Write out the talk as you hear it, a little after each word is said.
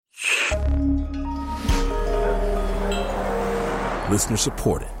Listener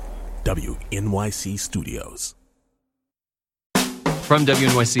supported. WNYC Studios. From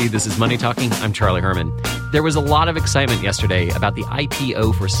WNYC, this is Money Talking. I'm Charlie Herman. There was a lot of excitement yesterday about the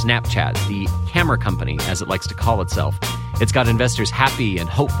IPO for Snapchat, the camera company, as it likes to call itself. It's got investors happy and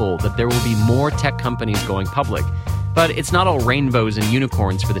hopeful that there will be more tech companies going public. But it's not all rainbows and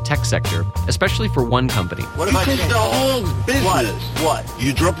unicorns for the tech sector, especially for one company. What if I took the whole business? What?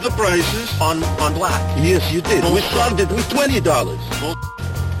 You dropped the prices On black? Yes, you did. We started with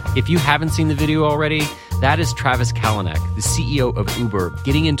 $20. If you haven't seen the video already, that is Travis Kalanick, the CEO of Uber,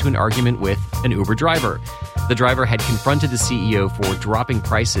 getting into an argument with an Uber driver. The driver had confronted the CEO for dropping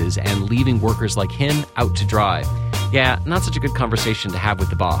prices and leaving workers like him out to dry. Yeah, not such a good conversation to have with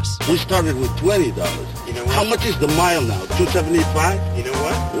the boss. We started with $20. You know what? How much is the mile now? $2.75? You know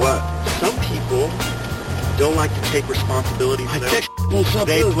what? What? Some people don't like to take responsibility for their...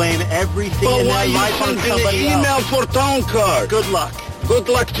 They blame everything But in why their you life on sending somebody an email else. for town card? Good luck. Good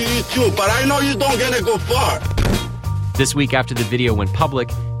luck to you too, but I know you don't gonna go far. This week after the video went public,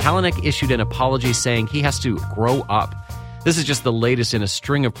 Kalanick issued an apology saying he has to grow up. This is just the latest in a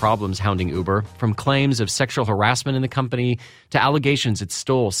string of problems hounding Uber, from claims of sexual harassment in the company to allegations it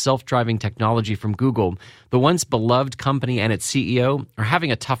stole self-driving technology from Google. The once beloved company and its CEO are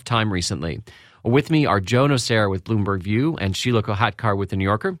having a tough time recently. With me are Joe Nocera with Bloomberg View and Sheila Kohatkar with The New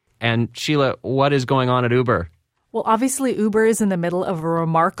Yorker. And Sheila, what is going on at Uber? Well, obviously, Uber is in the middle of a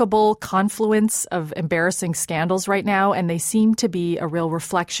remarkable confluence of embarrassing scandals right now, and they seem to be a real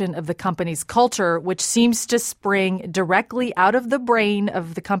reflection of the company's culture, which seems to spring directly out of the brain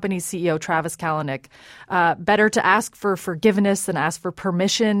of the company's CEO, Travis Kalanick. Better to ask for forgiveness than ask for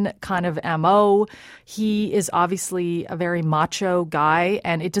permission kind of MO. He is obviously a very macho guy,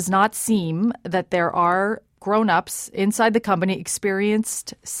 and it does not seem that there are grown-ups inside the company,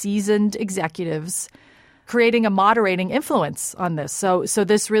 experienced, seasoned executives creating a moderating influence on this. So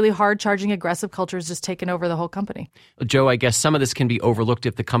this really hard-charging, aggressive culture has just taken over the whole company. Joe, I guess some of this can be overlooked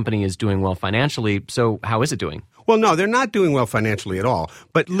if the company is doing well financially. So how is it doing? Well, no, they're not doing well financially at all.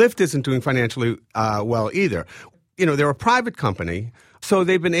 But Lyft isn't doing financially well either. You know, they're a private company, so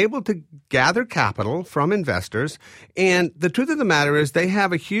they've been able to gather capital from investors. And the truth of the matter is they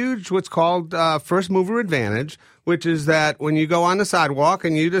have a huge what's called first mover advantage, which is that when you go on the sidewalk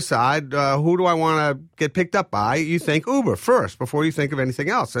and you decide who do I want to get picked up by, you think Uber first before you think of anything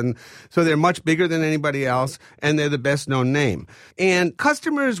else. And so they're much bigger than anybody else, and they're the best known name. And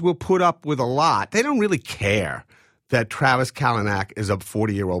customers will put up with a lot. They don't really care that Travis Kalanick is a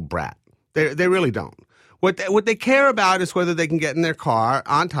 40-year-old brat. They really don't. What they care about is whether they can get in their car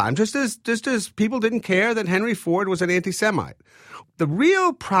on time, just as people didn't care that Henry Ford was an anti-Semite. The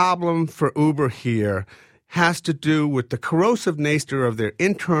real problem for Uber here has to do with the corrosive nature of their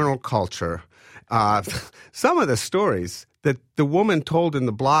internal culture. Some of the stories that the woman told in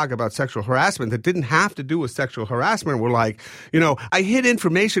the blog about sexual harassment that didn't have to do with sexual harassment were like, I hid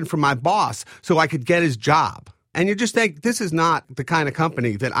information from my boss so I could get his job. And you just think, this is not the kind of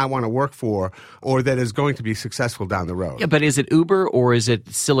company that I want to work for or that is going to be successful down the road. Yeah, but is it Uber or is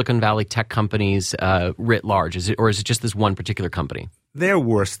it Silicon Valley tech companies writ large? Is it just this one particular company? They're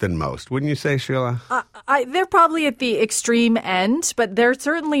worse than most, wouldn't you say, Sheila? They're probably at the extreme end, but they're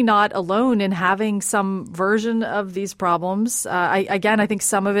certainly not alone in having some version of these problems. I think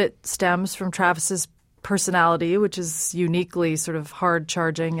some of it stems from Travis's personality, which is uniquely sort of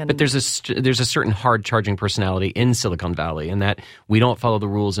hard-charging. But there's a certain hard-charging personality in Silicon Valley, and that we don't follow the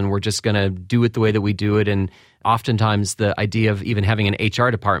rules and we're just going to do it the way that we do it. And oftentimes the idea of even having an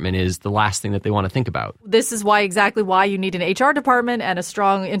HR department is the last thing that they want to think about. This is exactly why you need an HR department and a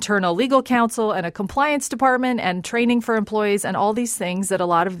strong internal legal counsel and a compliance department and training for employees and all these things that a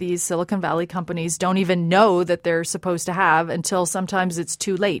lot of these Silicon Valley companies don't even know that they're supposed to have until sometimes it's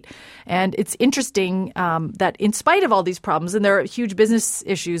too late. And it's interesting that in spite of all these problems, and there are huge business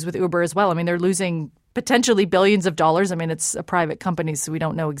issues with Uber as well. I mean, they're losing potentially billions of dollars. I mean, it's a private company, so we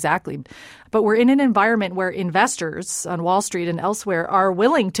don't know exactly. But we're in an environment where investors on Wall Street and elsewhere are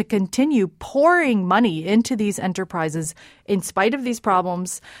willing to continue pouring money into these enterprises in spite of these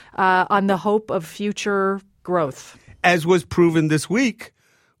problems on the hope of future growth. As was proven this week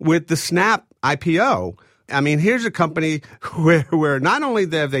with the Snap IPO. I mean, here's a company where not only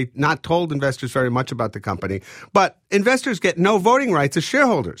have they not told investors very much about the company, but investors get no voting rights as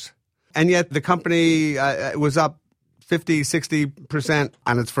shareholders. And yet the company was up 50, 60%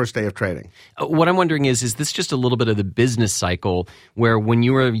 on its first day of trading. What I'm wondering is this just a little bit of the business cycle where when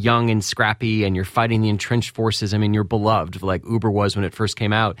you were young and scrappy and you're fighting the entrenched forces, I mean, you're beloved like Uber was when it first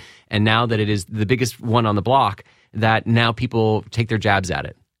came out. And now that it is the biggest one on the block, that now people take their jabs at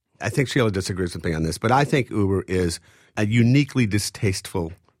it. I think Sheila disagrees with me on this, but I think Uber is a uniquely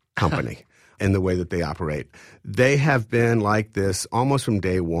distasteful company in the way that they operate. They have been like this almost from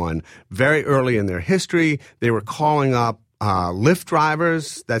day one. Very early in their history, they were calling up Lyft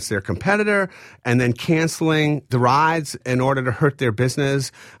drivers, that's their competitor, and then canceling the rides in order to hurt their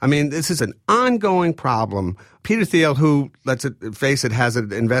business. I mean, this is an ongoing problem. Peter Thiel, who, let's face it, has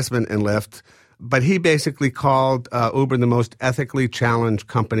an investment in Lyft, but he basically called Uber the most ethically challenged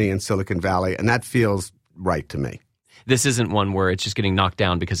company in Silicon Valley, and that feels right to me. This isn't one where it's just getting knocked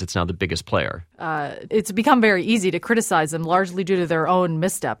down because it's now the biggest player. It's become very easy to criticize them, largely due to their own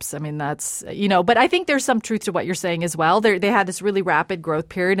missteps. I mean, that's, but I think there's some truth to what you're saying as well. They had this really rapid growth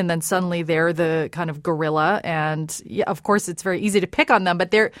period, and then suddenly they're the kind of gorilla. And yeah, of course, it's very easy to pick on them,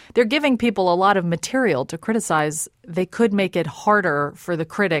 but they're giving people a lot of material to criticize. They could make it harder for the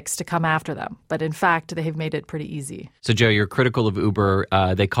critics to come after them. But in fact, they have made it pretty easy. So, Joe, you're critical of Uber.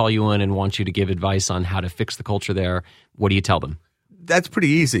 They call you in and want you to give advice on how to fix the culture there. What do you tell them? That's pretty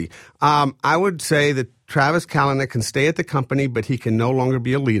easy. I would say that Travis Kalanick can stay at the company, but he can no longer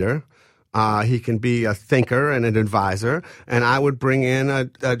be a leader. He can be a thinker and an advisor. And I would bring in a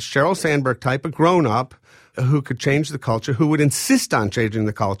Sheryl Sandberg type, a grown-up, who could change the culture, who would insist on changing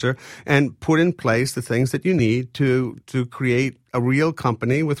the culture and put in place the things that you need to create a real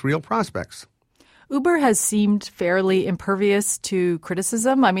company with real prospects. Uber has seemed fairly impervious to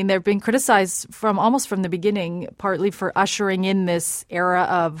criticism. I mean, they've been criticized almost from the beginning, partly for ushering in this era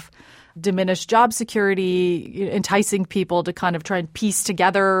of diminished job security, enticing people to kind of try and piece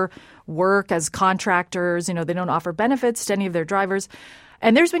together work as contractors. They don't offer benefits to any of their drivers.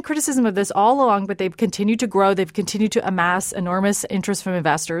 And there's been criticism of this all along, but they've continued to grow. They've continued to amass enormous interest from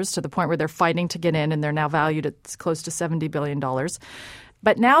investors to the point where they're fighting to get in, and they're now valued at close to $70 billion.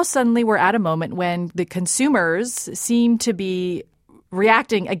 But now suddenly we're at a moment when the consumers seem to be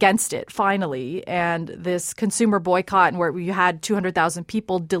reacting against it, finally. And this consumer boycott, where we had 200,000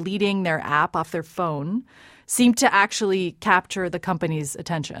 people deleting their app off their phone, seemed to actually capture the company's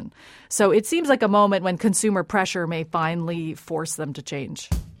attention. So it seems like a moment when consumer pressure may finally force them to change.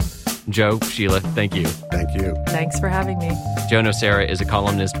 Joe, Sheila, thank you. Thank you. Thanks for having me. Joe Nocera is a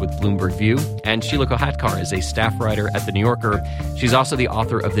columnist with Bloomberg View, and Sheila Kohatkar is a staff writer at The New Yorker. She's also the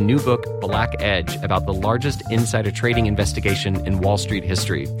author of the new book, Black Edge, about the largest insider trading investigation in Wall Street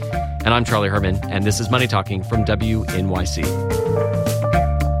history. And I'm Charlie Herman, and this is Money Talking from WNYC.